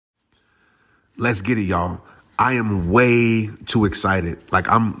Let's get it, y'all. I am way too excited. Like,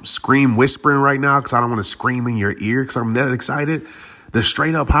 I'm scream whispering right now because I don't want to scream in your ear because I'm that excited. The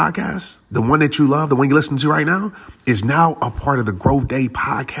Straight Up Podcast, the one that you love, the one you're listening to right now, is now a part of the Growth Day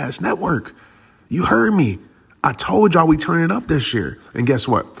Podcast Network. You heard me. I told y'all we turn it up this year. And guess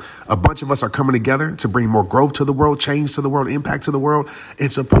what? A bunch of us are coming together to bring more growth to the world, change to the world, impact to the world,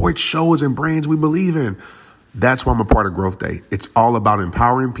 and support shows and brands we believe in. That's why I'm a part of Growth Day. It's all about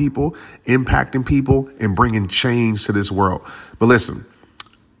empowering people, impacting people, and bringing change to this world. But listen,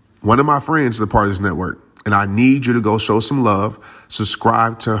 one of my friends is a part of this network, and I need you to go show some love.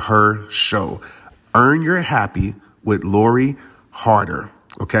 Subscribe to her show. Earn Your Happy with Lori Harder.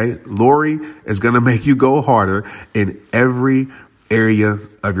 Okay? Lori is going to make you go harder in every area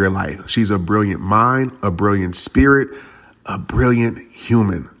of your life. She's a brilliant mind, a brilliant spirit, a brilliant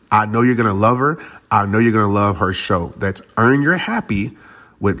human. I know you're going to love her. I know you're going to love her show. That's Earn Your Happy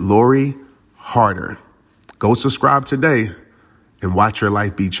with Lori Harder. Go subscribe today and watch your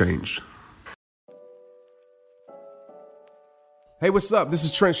life be changed. Hey, what's up? This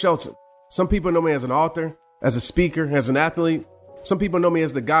is Trent Shelton. Some people know me as an author, as a speaker, as an athlete. Some people know me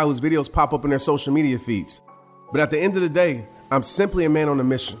as the guy whose videos pop up in their social media feeds. But at the end of the day, I'm simply a man on a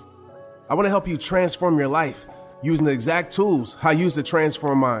mission. I want to help you transform your life using the exact tools I use to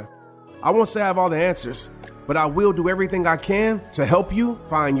transform mine. I won't say I have all the answers, but I will do everything I can to help you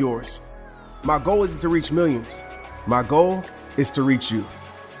find yours. My goal isn't to reach millions. My goal is to reach you.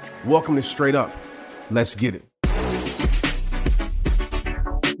 Welcome to Straight Up. Let's get it.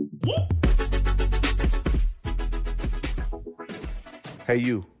 Hey,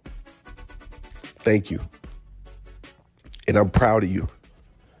 you. Thank you. And I'm proud of you.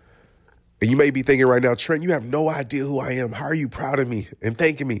 And you may be thinking right now, Trent, you have no idea who I am. How are you proud of me and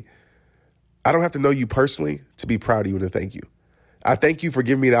thanking me? I don't have to know you personally to be proud of you and to thank you. I thank you for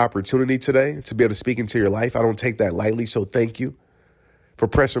giving me the opportunity today to be able to speak into your life. I don't take that lightly, so thank you for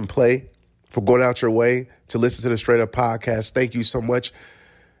pressing play, for going out your way to listen to the Straight Up Podcast. Thank you so much.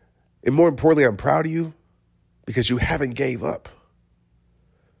 And more importantly, I'm proud of you because you haven't gave up.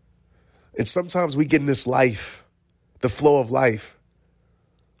 And sometimes we get in this life, the flow of life,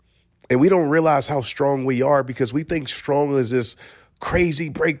 and we don't realize how strong we are because we think strong is this crazy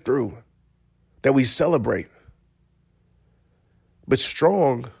breakthrough that we celebrate. But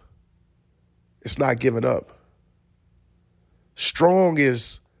strong is not giving up. Strong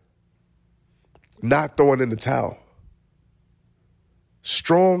is not throwing in the towel.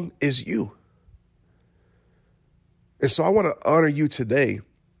 Strong is you. And so I want to honor you today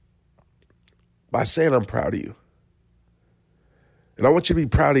by saying I'm proud of you. And I want you to be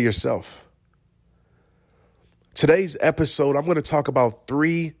proud of yourself. Today's episode, I'm going to talk about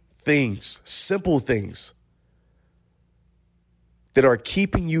 3 things, simple things, that are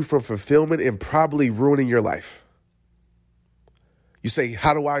keeping you from fulfillment and probably ruining your life. You say,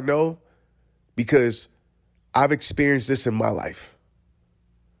 how do I know? Because I've experienced this in my life.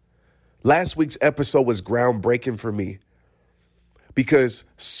 Last week's episode was groundbreaking for me because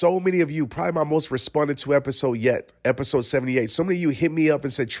so many of you, probably my most responded to episode yet, episode 78, so many of you hit me up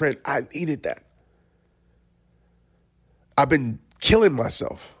and said, Trent, I needed that. I've been killing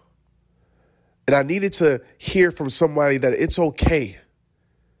myself. And I needed to hear from somebody that it's okay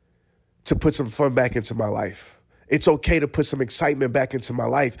to put some fun back into my life. It's okay to put some excitement back into my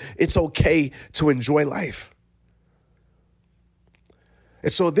life. It's okay to enjoy life.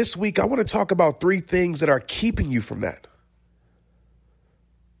 And so this week, I want to talk about 3 things that are keeping you from that.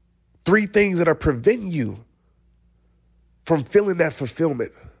 3 things that are preventing you from feeling that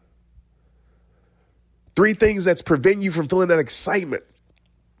fulfillment. 3 things that's preventing you from feeling that excitement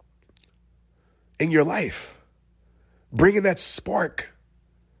in your life, bringing that spark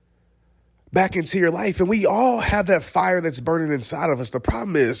back into your life. And we all have that fire that's burning inside of us. The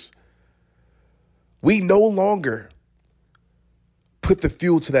problem is we no longer put the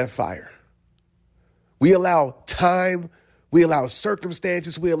fuel to that fire. We allow time, we allow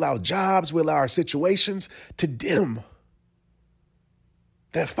circumstances, we allow jobs, we allow our situations to dim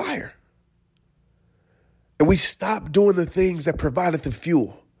that fire. And we stop doing the things that provided the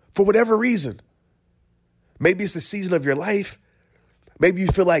fuel for whatever reason. Maybe it's the season of your life. Maybe you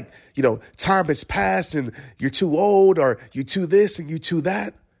feel like, time has passed and you're too old or you're too this and you're too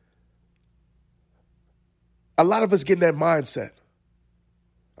that. A lot of us get in that mindset.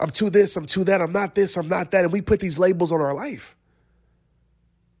 I'm too this, I'm too that, I'm not this, I'm not that. And we put these labels on our life.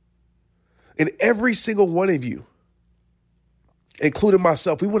 And every single one of you, including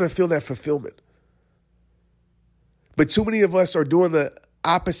myself, we want to feel that fulfillment. But too many of us are doing the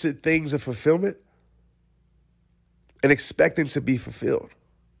opposite things of fulfillment and expecting to be fulfilled.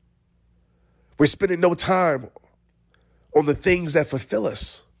 We're spending no time on the things that fulfill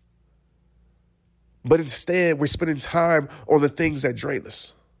us. But instead, we're spending time on the things that drain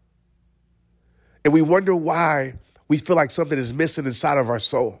us. And we wonder why we feel like something is missing inside of our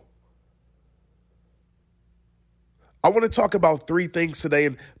soul. I want to talk about 3 things today.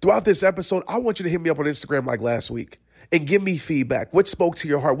 And throughout this episode, I want you to hit me up on Instagram like last week and give me feedback. What spoke to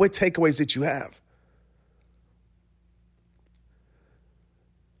your heart? What takeaways did you have?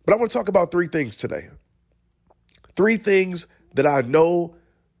 But I want to talk about 3 things today. 3 things that I know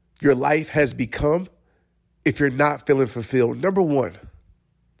your life has become if you're not feeling fulfilled. Number 1,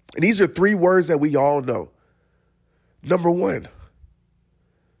 and these are 3 words that we all know. Number 1,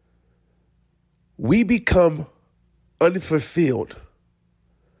 we become unfulfilled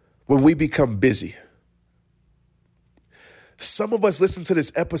when we become busy. Some of us listen to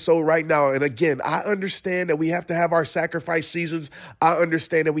this episode right now, and again, I understand that we have to have our sacrifice seasons. I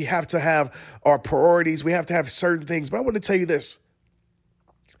understand that we have to have our priorities. We have to have certain things. But I want to tell you this.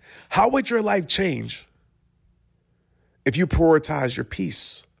 How would your life change if you prioritize your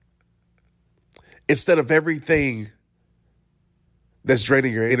peace instead of everything that's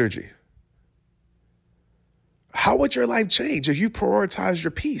draining your energy? How would your life change if you prioritize your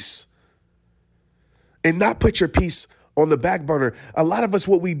peace and not put your peace on the back burner? A lot of us,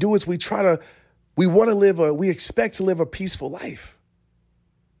 what we do is we expect to live a peaceful life.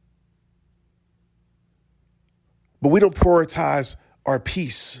 But we don't prioritize our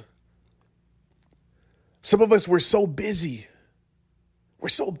peace. Some of us, we're so busy. We're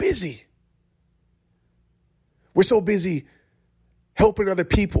so busy helping other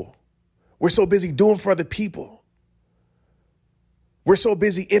people. We're so busy doing for other people. We're so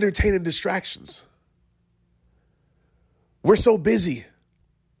busy entertaining distractions. We're so busy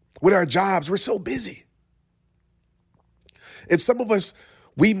with our jobs. We're so busy. And some of us,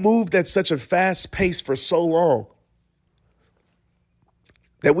 we moved at such a fast pace for so long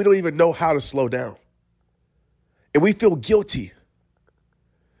that we don't even know how to slow down. And we feel guilty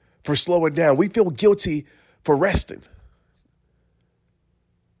for slowing down. We feel guilty for resting.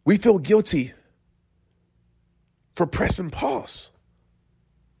 We feel guilty for pressing pause.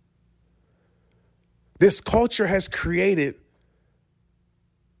 This culture has created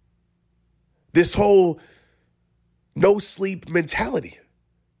this whole no sleep mentality.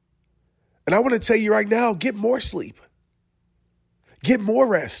 And I want to tell you right now, get more sleep. Get more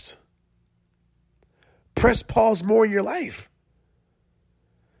rest. Press pause more in your life.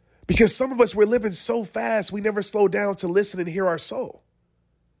 Because some of us, we're living so fast, we never slow down to listen and hear our soul.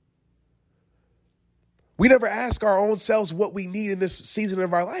 We never ask our own selves what we need in this season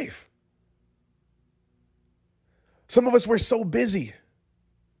of our life. Some of us, we're so busy.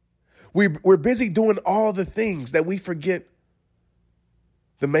 We're busy doing all the things that we forget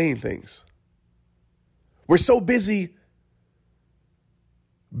the main things. We're so busy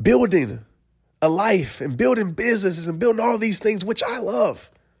building a life and building businesses and building all these things, which I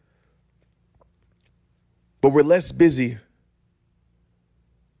love. But we're less busy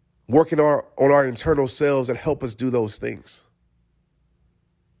working on our internal selves that help us do those things.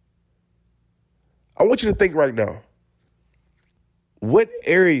 I want you to think right now. What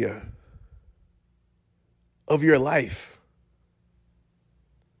area of your life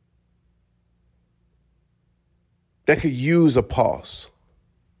that could use a pause?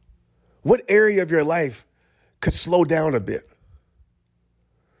 What area of your life could slow down a bit?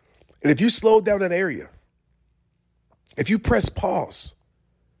 And if you slow down that area, if you press pause,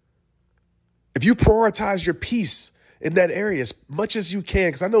 if you prioritize your peace in that area as much as you can,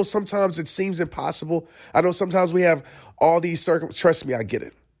 because I know sometimes it seems impossible. I know sometimes we have all these trust me, I get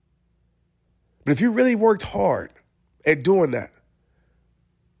it. But if you really worked hard at doing that,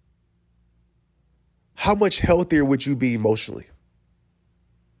 how much healthier would you be emotionally?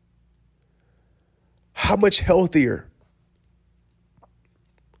 How much healthier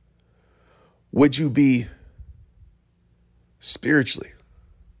would you be spiritually?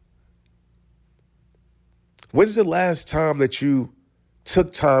 When's the last time that you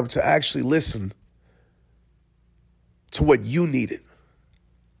took time to actually listen to what you needed?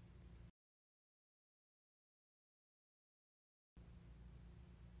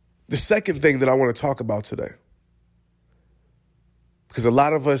 The second thing that I want to talk about today, because a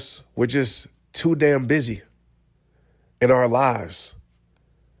lot of us, we're just too damn busy in our lives.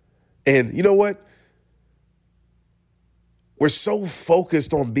 And you know what? We're so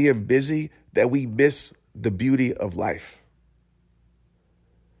focused on being busy that we miss the beauty of life.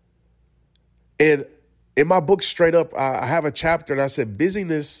 And in my book, Straight Up, I have a chapter and I said,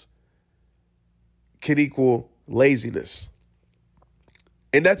 busyness can equal laziness.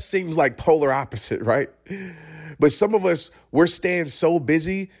 And that seems like polar opposite, right? But some of us, we're staying so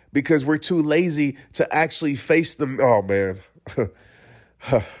busy because we're too lazy to actually face them. Oh, man.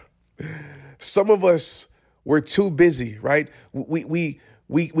 Some of us, we're too busy, right?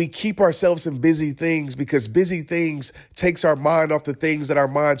 We keep ourselves in busy things because busy things takes our mind off the things that our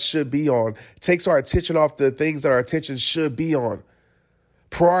mind should be on, takes our attention off the things that our attention should be on,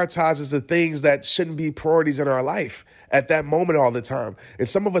 prioritizes the things that shouldn't be priorities in our life at that moment all the time. And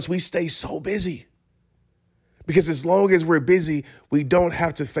some of us, we stay so busy because as long as we're busy, we don't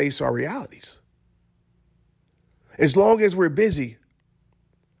have to face our realities. As long as we're busy,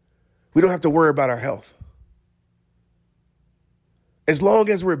 we don't have to worry about our health. As long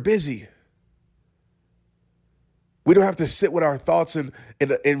as we're busy, we don't have to sit with our thoughts and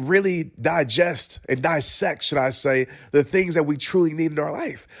really digest and dissect, should I say, the things that we truly need in our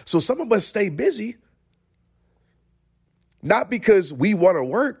life. So some of us stay busy, not because we want to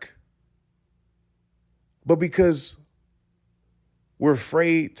work, but because we're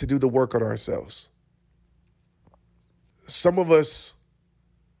afraid to do the work on ourselves. Some of us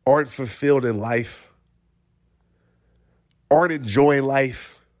aren't fulfilled in life, aren't enjoying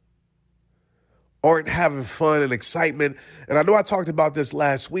life, aren't having fun and excitement. And I know I talked about this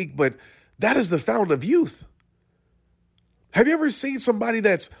last week, but that is the fountain of youth. Have you ever seen somebody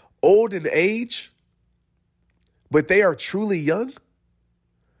that's old in age, but they are truly young?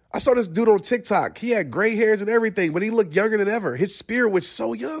 I saw this dude on TikTok. He had gray hairs and everything, but he looked younger than ever. His spirit was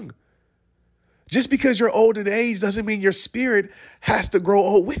so young. Just because you're old in age doesn't mean your spirit has to grow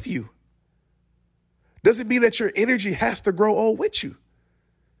old with you. Doesn't mean that your energy has to grow old with you.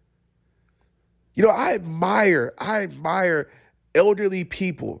 You know, I admire elderly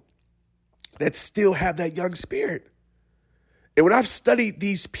people that still have that young spirit. And when I've studied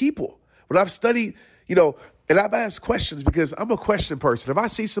these people, and I've asked questions because I'm a question person. If I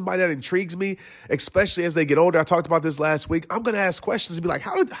see somebody that intrigues me, especially as they get older, I talked about this last week, I'm going to ask questions and be like,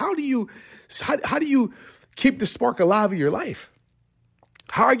 how do you keep the spark alive in your life?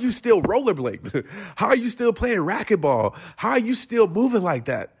 How are you still rollerblading? How are you still playing racquetball? How are you still moving like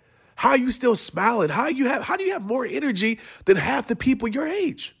that? How are you still smiling? How do you have more energy than half the people your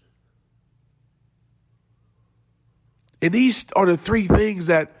age? And these are the three things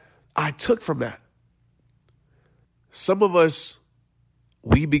that I took from that. Some of us,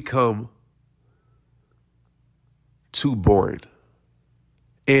 we become too boring.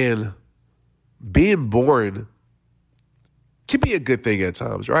 And being boring can be a good thing at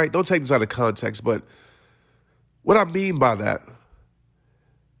times, right? Don't take this out of context, but what I mean by that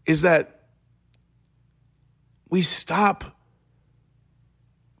is that we stop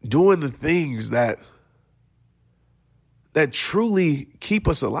doing the things that truly keep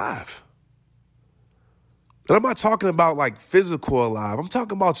us alive. And I'm not talking about like physical alive. I'm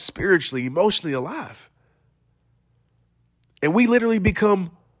talking about spiritually, emotionally alive. And we literally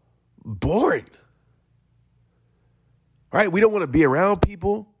become boring. Right? We don't want to be around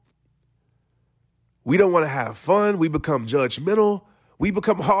people. We don't want to have fun. We become judgmental. We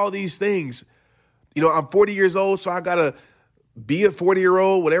become all these things. You know, I'm 40 years old, so I got to be a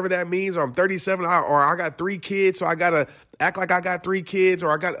 40-year-old, whatever that means, or I'm 37, or I got 3 kids, so I got to act like I got 3 kids,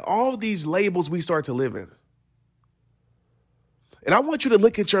 or I got all these labels we start to live in. And I want you to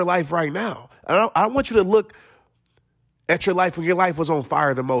look at your life right now. I want you to look at your life when your life was on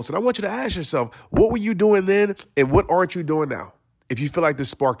fire the most. And I want you to ask yourself, what were you doing then and what aren't you doing now if you feel like the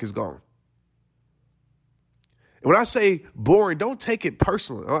spark is gone? And when I say boring, don't take it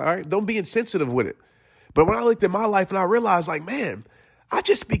personally, all right? Don't be insensitive with it. But when I looked at my life and I realized, like, man, I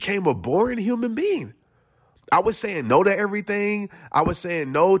just became a boring human being. I was saying no to everything. I was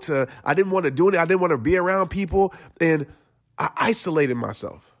saying no to, I didn't want to do it. I didn't want to be around people. And I isolated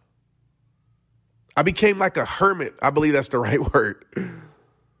myself. I became like a hermit. I believe that's the right word.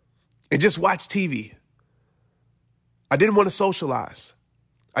 And just watch TV. I didn't want to socialize.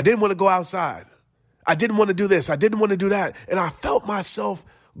 I didn't want to go outside. I didn't want to do this. I didn't want to do that. And I felt myself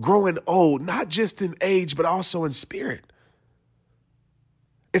growing old, not just in age, but also in spirit.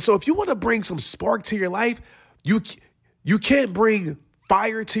 And so if you want to bring some spark to your life, you can't bring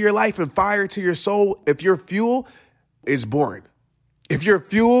fire to your life and fire to your soul if your fuel is boring. If your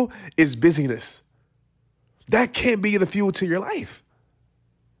fuel is busyness, that can't be the fuel to your life.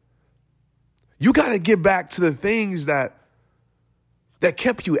 You got to get back to the things that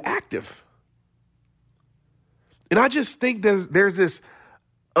kept you active. And I just think there's this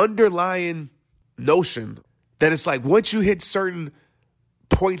underlying notion that it's like once you hit certain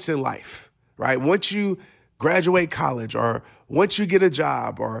points in life, right? Once you graduate college, or once you get a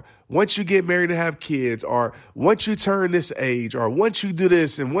job, or once you get married and have kids, or once you turn this age, or once you do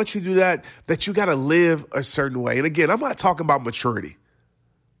this and once you do that, that you got to live a certain way. And again, I'm not talking about maturity,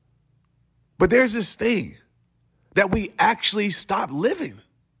 but there's this thing that we actually stop living.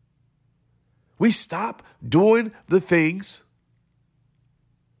 We stop doing the things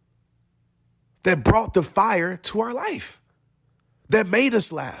that brought the fire to our life, that made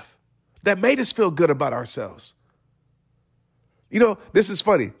us laugh, that made us feel good about ourselves. You know, this is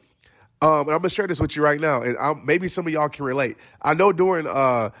funny. And I'm going to share this with you right now. And maybe some of y'all can relate. I know during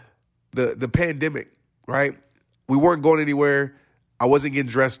the pandemic, right, we weren't going anywhere. I wasn't getting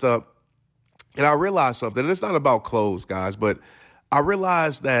dressed up. And I realized something. And it's not about clothes, guys, but I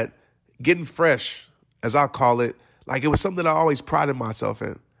realized that getting fresh, as I call it, like it was something I always prided myself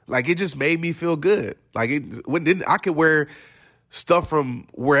in. Like it just made me feel good. Like I could wear stuff from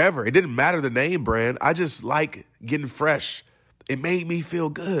wherever. It didn't matter the name brand. I just like getting fresh. It made me feel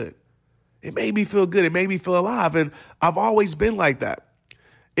good. It made me feel good. It made me feel alive. And I've always been like that.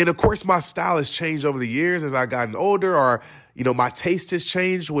 And of course, my style has changed over the years as I've gotten older, or, you know, my taste has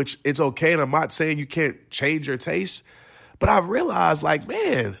changed, which it's okay. And I'm not saying you can't change your taste, but I've realized, like,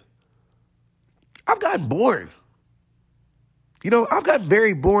 man, I've gotten bored. You know, I've gotten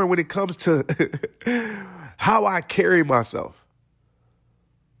very boring when it comes to how I carry myself.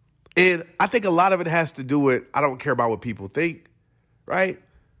 And I think a lot of it has to do with, I don't care about what people think, right?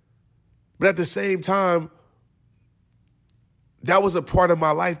 But at the same time, that was a part of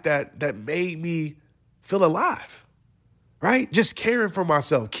my life that made me feel alive, right? Just caring for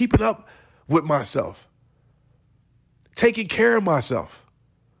myself, keeping up with myself, taking care of myself.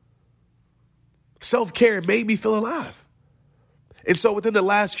 Self-care made me feel alive. And so within the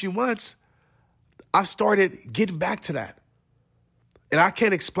last few months, I've started getting back to that. And I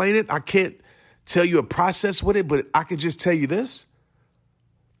can't explain it. I can't tell you a process with it, but I can just tell you this.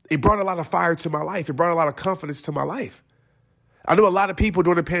 It brought a lot of fire to my life. It brought a lot of confidence to my life. I knew a lot of people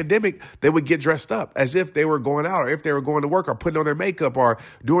during the pandemic, they would get dressed up as if they were going out, or if they were going to work, or putting on their makeup, or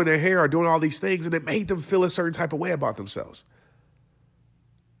doing their hair, or doing all these things. And it made them feel a certain type of way about themselves.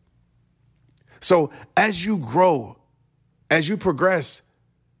 So as you grow, as you progress,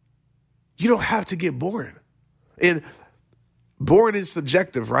 you don't have to get bored. And boring is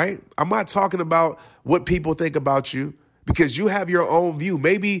subjective, right? I'm not talking about what people think about you, because you have your own view.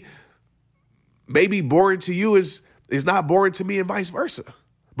 Maybe boring to you is not boring to me, and vice versa.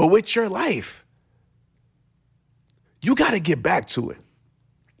 But with your life, you got to get back to it.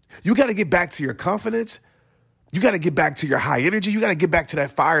 You got to get back to your confidence. You got to get back to your high energy. You got to get back to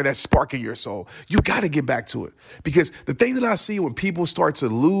that fire, that spark in your soul. You got to get back to it. Because the thing that I see when people start to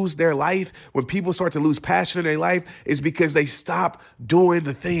lose their life, when people start to lose passion in their life, is because they stop doing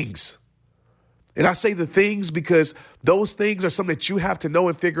the things. And I say the things because those things are something that you have to know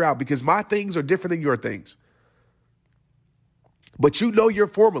and figure out, because my things are different than your things. But you know your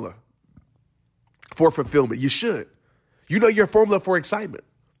formula for fulfillment. You should. You know your formula for excitement.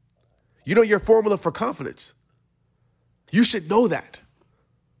 You know your formula for confidence. You should know that.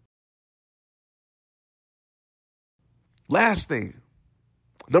 Last thing,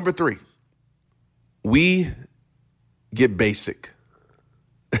 number 3, we get basic.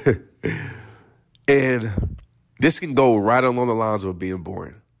 And this can go right along the lines of being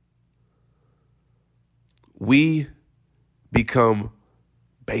boring. We become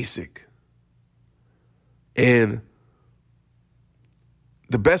basic. And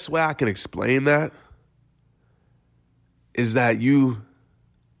the best way I can explain that is that you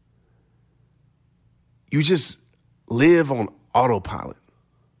just live on autopilot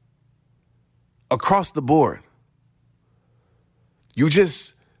across the board. You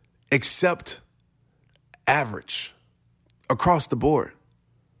just accept average across the board.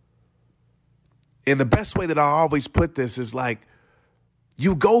 And the best way that I always put this is like,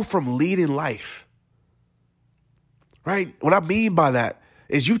 you go from leading life, right? What I mean by that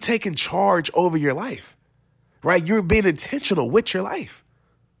is you taking charge over your life, right? You're being intentional with your life.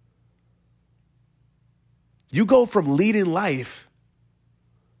 You go from leading life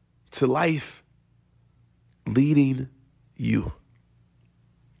to life leading you.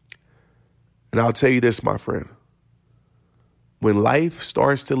 And I'll tell you this, my friend, when life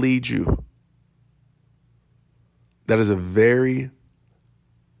starts to lead you, that is a very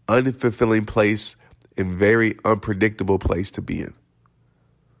unfulfilling place and very unpredictable place to be in.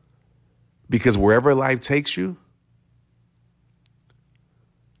 Because wherever life takes you,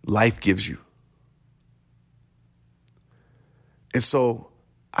 life gives you. And so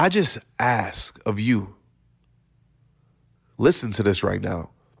I just ask of you, listen to this right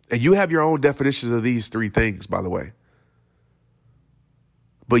now. And you have your own definitions of these three things, by the way.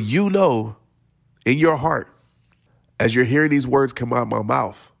 But you know in your heart, as you're hearing these words come out of my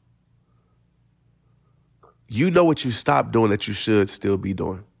mouth, you know what you stopped doing that you should still be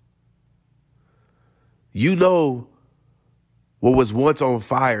doing. You know what was once on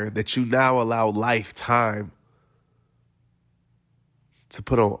fire that you now allow lifetime to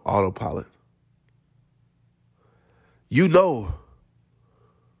put on autopilot. You know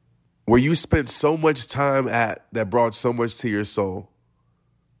where you spent so much time at that brought so much to your soul,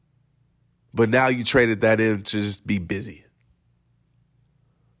 but now you traded that in to just be busy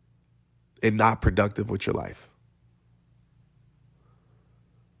and not productive with your life.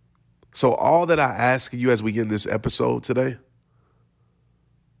 So all that I ask of you as we end this episode today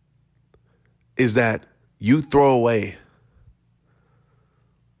is that you throw away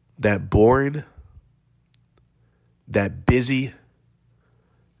that boring, that busy,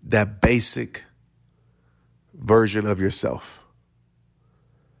 that basic version of yourself.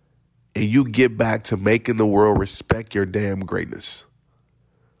 And you get back to making the world respect your damn greatness.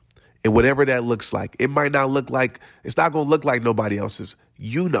 And whatever that looks like, it might not look like, it's not going to look like nobody else's.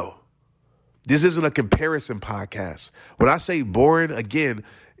 You know. This isn't a comparison podcast. When I say boring, again,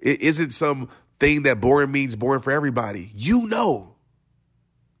 it isn't some thing that boring means boring for everybody. You know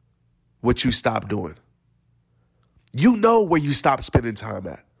what you stopped doing. You know where you stopped spending time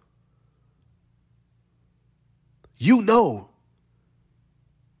at. You know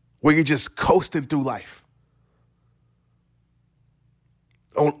where you're just coasting through life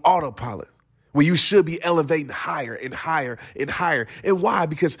on autopilot, where you should be elevating higher and higher and higher. And why?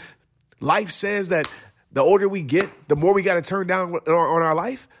 Because life says that the older we get, the more we got to turn down on our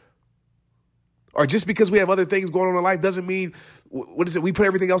life. Or just because we have other things going on in life doesn't mean, we put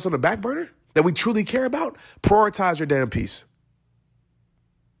everything else on the back burner that we truly care about? Prioritize your damn peace.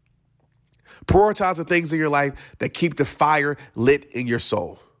 Prioritize the things in your life that keep the fire lit in your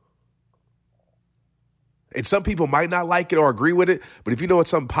soul. And some people might not like it or agree with it, but if you know it's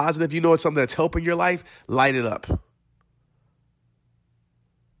something positive, you know it's something that's helping your life, light it up.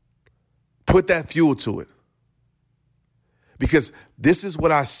 Put that fuel to it. Because this is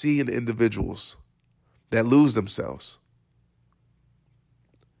what I see in individuals that lose themselves.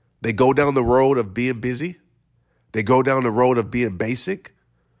 They go down the road of being busy. They go down the road of being basic.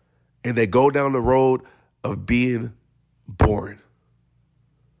 And they go down the road of being boring.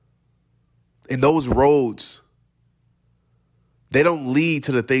 And those roads, they don't lead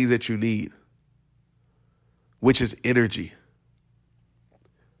to the things that you need, which is energy,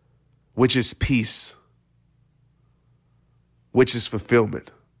 which is peace, which is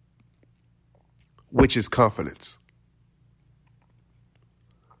fulfillment, which is confidence.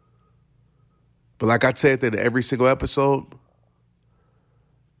 But like I said in every single episode,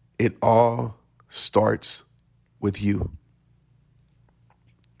 it all starts with you.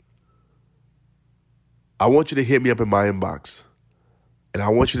 I want you to hit me up in my inbox, and I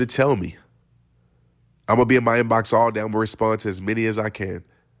want you to tell me. I'm going to be in my inbox all day. I'm going to respond to as many as I can.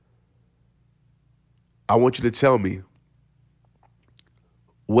 I want you to tell me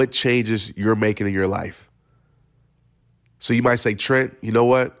what changes you're making in your life. So you might say, Trent, you know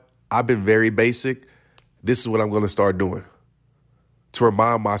what? I've been very basic. This is what I'm going to start doing to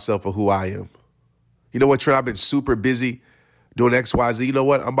remind myself of who I am. You know what, Trent? I've been super busy doing X, Y, Z. You know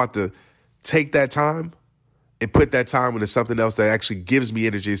what? I'm about to take that time and put that time into something else that actually gives me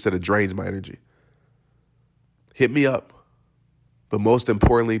energy instead of drains my energy. Hit me up. But most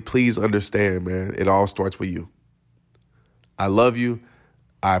importantly, please understand, man, it all starts with you. I love you.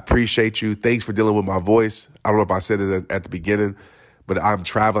 I appreciate you. Thanks for dealing with my voice. I don't know if I said it at the beginning, but I'm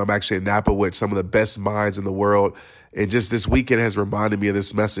traveling. I'm actually in Napa with some of the best minds in the world. And just this weekend has reminded me of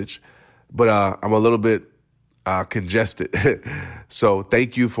this message. But I'm a little bit congested. So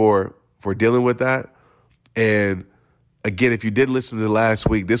thank you for dealing with that. And again, if you did listen to last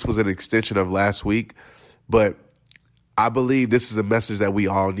week, this was an extension of last week. But I believe this is a message that we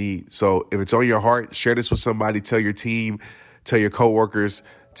all need. So if it's on your heart, share this with somebody. Tell your team, tell your coworkers,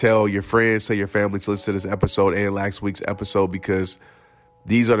 tell your friends, tell your family to listen to this episode and last week's episode, because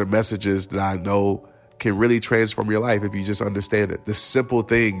these are the messages that I know can really transform your life if you just understand it. The simple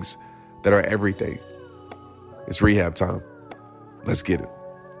things that are everything. It's rehab time. Let's get it.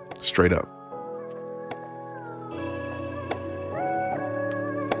 Straight up.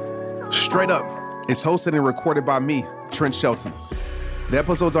 Straight Up is hosted and recorded by me, Trent Shelton. The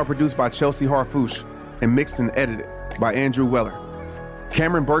episodes are produced by Chelsea Harfouche and mixed and edited by Andrew Weller.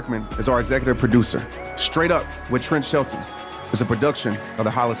 Cameron Berkman is our executive producer. Straight Up with Trent Shelton is a production of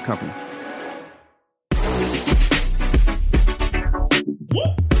the Hollis Company.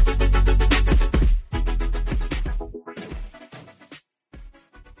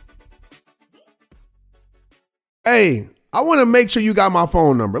 hey, I want to make sure you got my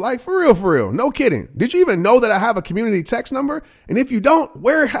phone number. Like, for real. No kidding. Did you even know that I have a community text number? And if you don't,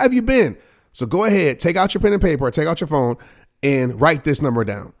 where have you been? So go ahead, take out your pen and paper, or take out your phone and write this number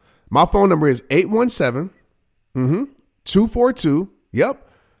down. My phone number is 817-242,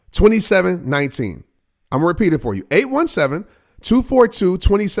 2719. I'm going to repeat it for you.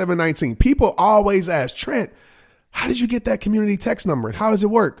 817-242-2719. People always ask, Trent, how did you get that community text number? And how does it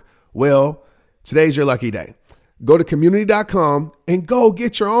work? Well, today's your lucky day. Go to community.com and go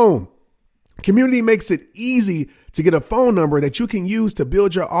get your own. Community makes it easy to get a phone number that you can use to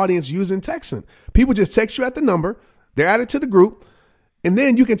build your audience using texting. People just text you at the number, they're added to the group, and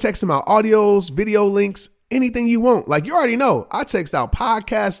then you can text them out audios, video links, anything you want. Like you already know, I text out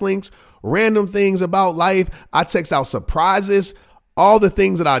podcast links, random things about life. I text out surprises, all the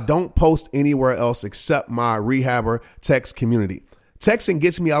things that I don't post anywhere else except my Rehabber text community. Texting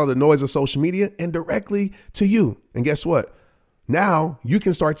gets me out of the noise of social media and directly to you. And guess what? Now you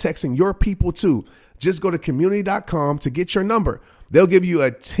can start texting your people too. Just go to community.com to get your number. They'll give you a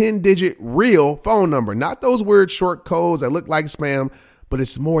 10-digit real phone number, not those weird short codes that look like spam, but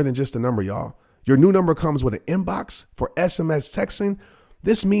it's more than just a number, y'all. Your new number comes with an inbox for SMS texting.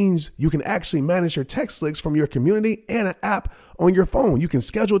 This means you can actually manage your text lists from your community and an app on your phone. You can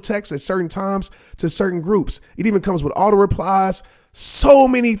schedule texts at certain times to certain groups. It even comes with auto replies, so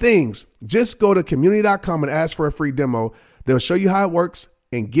many things. Just go to community.com and ask for a free demo. They'll show you how it works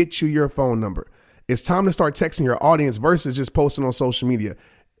and get you your phone number. It's time to start texting your audience versus just posting on social media.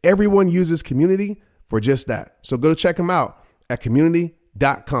 Everyone uses Community for just that. So go to check them out at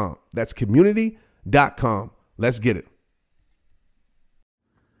community.com. That's community.com. Let's get it.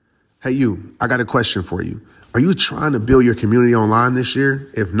 Hey, you, I got a question for you. Are you trying to build your community online this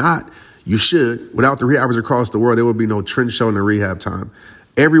year? If not, you should. Without the rehabbers across the world, there would be no Trent Show in the rehab time.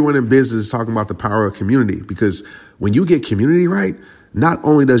 Everyone in business is talking about the power of community, because when you get community right, not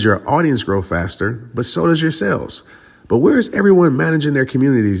only does your audience grow faster, but so does your sales. But where is everyone managing their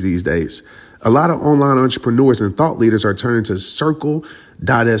communities these days? A lot of online entrepreneurs and thought leaders are turning to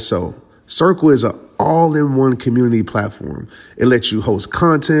Circle.so. Circle is an all-in-one community platform. It lets you host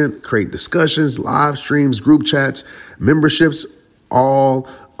content, create discussions, live streams, group chats, memberships, all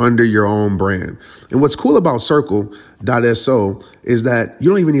under your own brand. And what's cool about Circle.so is that you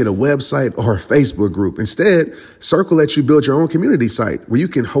don't even need a website or a Facebook group. Instead, Circle lets you build your own community site where you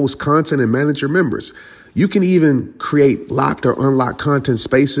can host content and manage your members. You can even create locked or unlocked content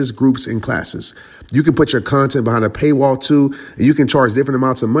spaces, groups, and classes. You can put your content behind a paywall too, and you can charge different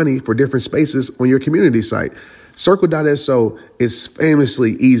amounts of money for different spaces on your community site. Circle.so is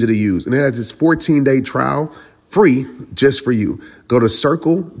famously easy to use, and it has this 14-day trial free just for you. Go to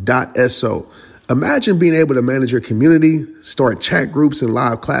Circle.so. Imagine being able to manage your community, start chat groups and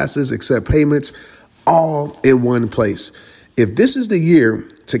live classes, accept payments, all in one place. If this is the year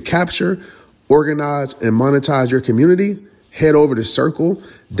to capture, organize, and monetize your community, head over to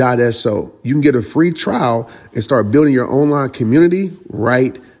Circle.so. You can get a free trial and start building your online community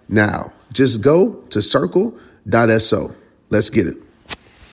right now. Just go to Circle.so. Let's get it.